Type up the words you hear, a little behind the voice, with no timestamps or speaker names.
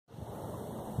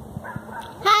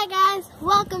guys,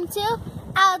 welcome to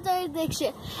Outdoor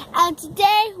Addiction, and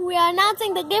today we are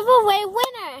announcing the giveaway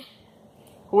winner.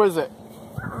 Who is it?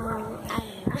 I don't know.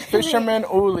 Fisherman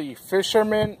Uli.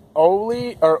 Fisherman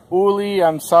Oli or Uli.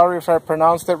 I'm sorry if I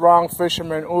pronounced it wrong.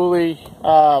 Fisherman Uli,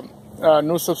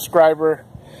 new subscriber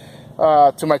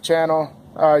to my channel.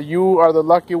 You are the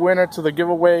lucky winner to the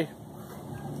giveaway.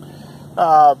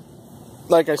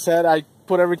 Like I said, I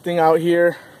put everything out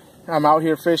here. I'm out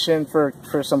here fishing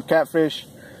for some catfish,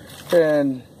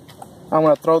 and I'm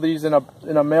gonna throw these in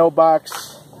a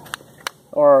mailbox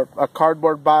or a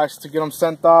cardboard box to get them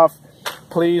sent off.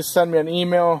 Please send me an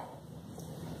email,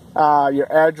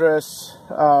 your address,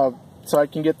 so I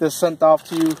can get this sent off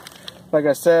to you. Like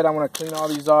I said, I'm gonna clean all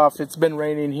these off. It's been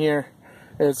raining here.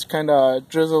 It's kind of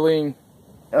drizzling.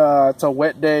 It's a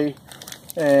wet day,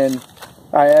 and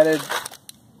I added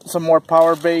some more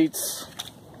power baits,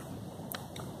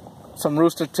 some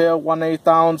rooster tail 1/8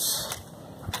 ounce.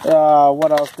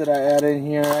 What else did I add in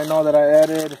here? I know that I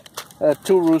added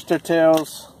 2 rooster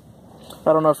tails.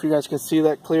 I don't know if you guys can see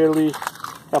that clearly.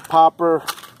 A popper.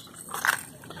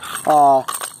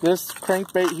 This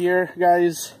crankbait here,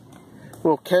 guys,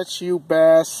 will catch you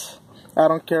bass. I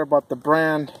don't care about the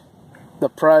brand, the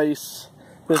price.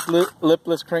 This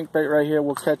lipless crankbait right here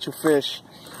will catch you fish.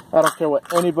 I don't care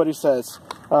what anybody says.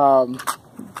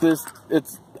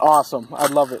 It's awesome. I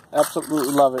love it.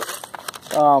 Absolutely love it.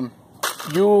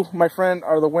 You, my friend,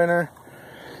 are the winner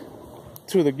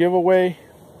to the giveaway.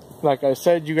 Like I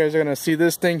said, you guys are gonna see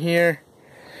this thing here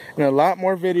and a lot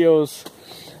more videos.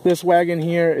 This wagon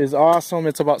here is awesome.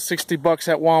 It's about 60 bucks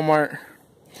at Walmart,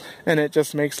 and it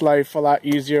just makes life a lot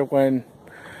easier when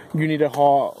you need to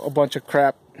haul a bunch of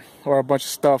crap, or a bunch of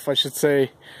stuff, I should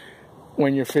say,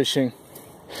 when you're fishing.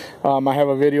 I have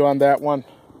a video on that one.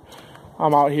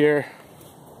 I'm out here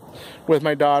with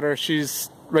my daughter. She's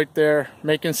right there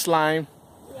making slime.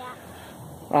 Yeah.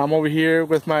 I'm over here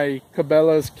with my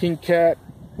Cabela's King Cat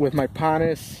with my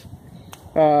Ponus.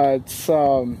 It's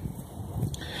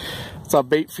a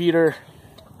bait feeder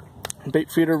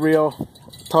reel.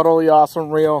 Totally awesome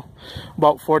reel.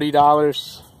 About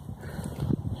 $40.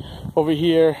 Over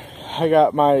here I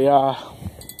got my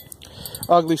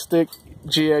Ugly Stick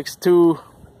GX2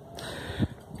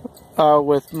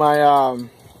 with my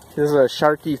this is a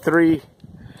Sharky 3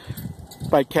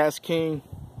 by KastKing.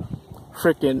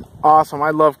 Freaking awesome. I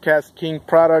love KastKing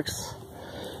products.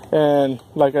 And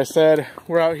like I said,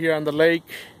 we're out here on the lake,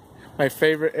 my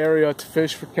favorite area to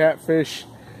fish for catfish.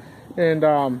 And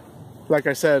like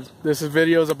I said, this is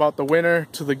videos about the winner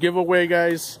to the giveaway,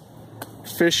 guys.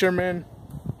 Fisherman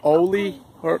Oli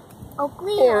or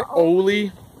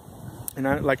Oli.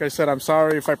 And like I said, I'm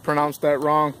sorry if I pronounced that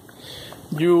wrong.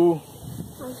 You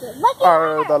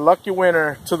are the lucky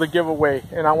winner to the giveaway,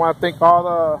 and I want to thank all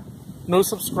the new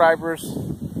subscribers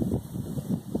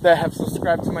that have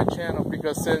subscribed to my channel,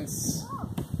 because since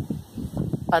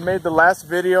I made the last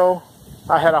video,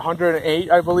 I had 108,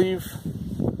 I believe,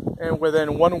 and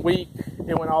within 1 week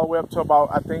it went all the way up to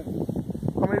about, I think,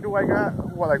 how many do I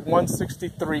got? Well, like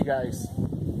 163, guys.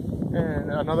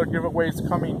 And another giveaway is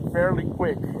coming fairly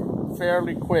quick,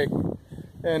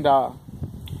 and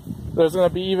there's gonna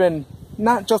be even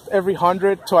not just every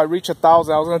 100 till I reach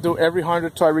 1,000. I was gonna do every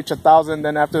 100 till I reach 1,000.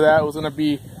 Then after that, it was gonna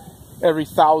be every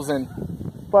 1,000.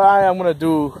 But I'm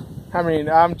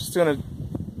just gonna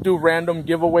do random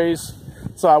giveaways.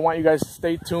 So I want you guys to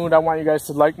stay tuned. I want you guys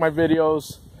to like my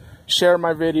videos, share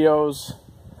my videos,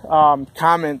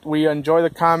 comment. We enjoy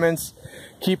the comments.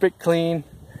 Keep it clean.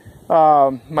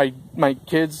 My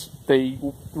kids, they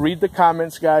read the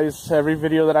comments, guys. Every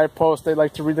video that I post, they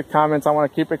like to read the comments. I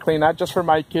want to keep it clean, not just for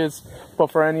my kids, but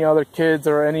for any other kids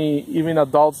or even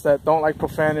adults that don't like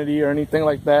profanity or anything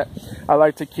like that. I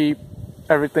like to keep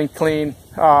everything clean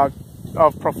of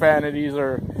profanities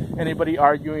or anybody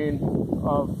arguing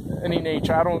of any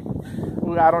nature. I don't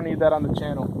need that on the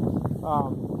channel.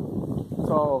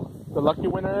 So the lucky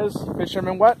winner is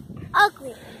Fisherman what?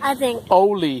 Ugly, I think.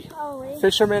 Oli.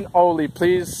 Fisherman Oli.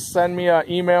 Please send me an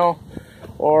email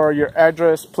or your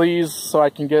address, please, so I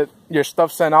can get your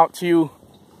stuff sent out to you.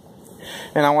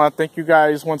 And I want to thank you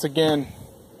guys once again,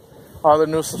 all the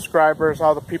new subscribers,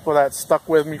 all the people that stuck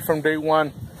with me from day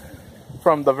one,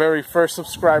 from the very first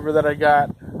subscriber that I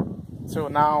got to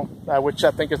now, which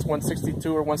I think it's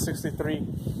 162 or 163.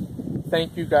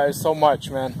 Thank you guys so much,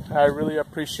 man. I really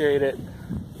appreciate it.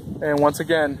 And once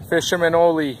again, Fisherman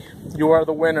Oli, you are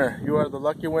the winner. You are the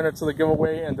lucky winner to the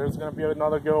giveaway, and there's going to be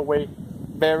another giveaway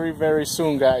very, very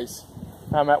soon, guys.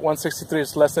 I'm at 163.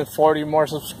 It's less than 40 more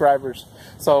subscribers.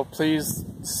 So please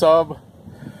sub,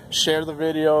 share the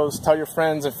videos, tell your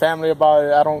friends and family about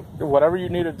it. Whatever you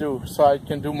need to do so I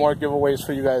can do more giveaways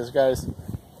for you guys.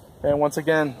 And once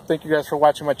again, thank you guys for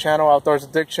watching my channel, Outdoors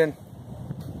Addiction.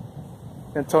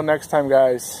 Until next time,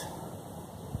 guys,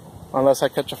 unless I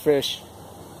catch a fish,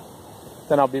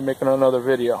 then I'll be making another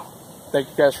video. Thank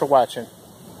you guys for watching.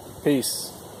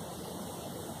 Peace.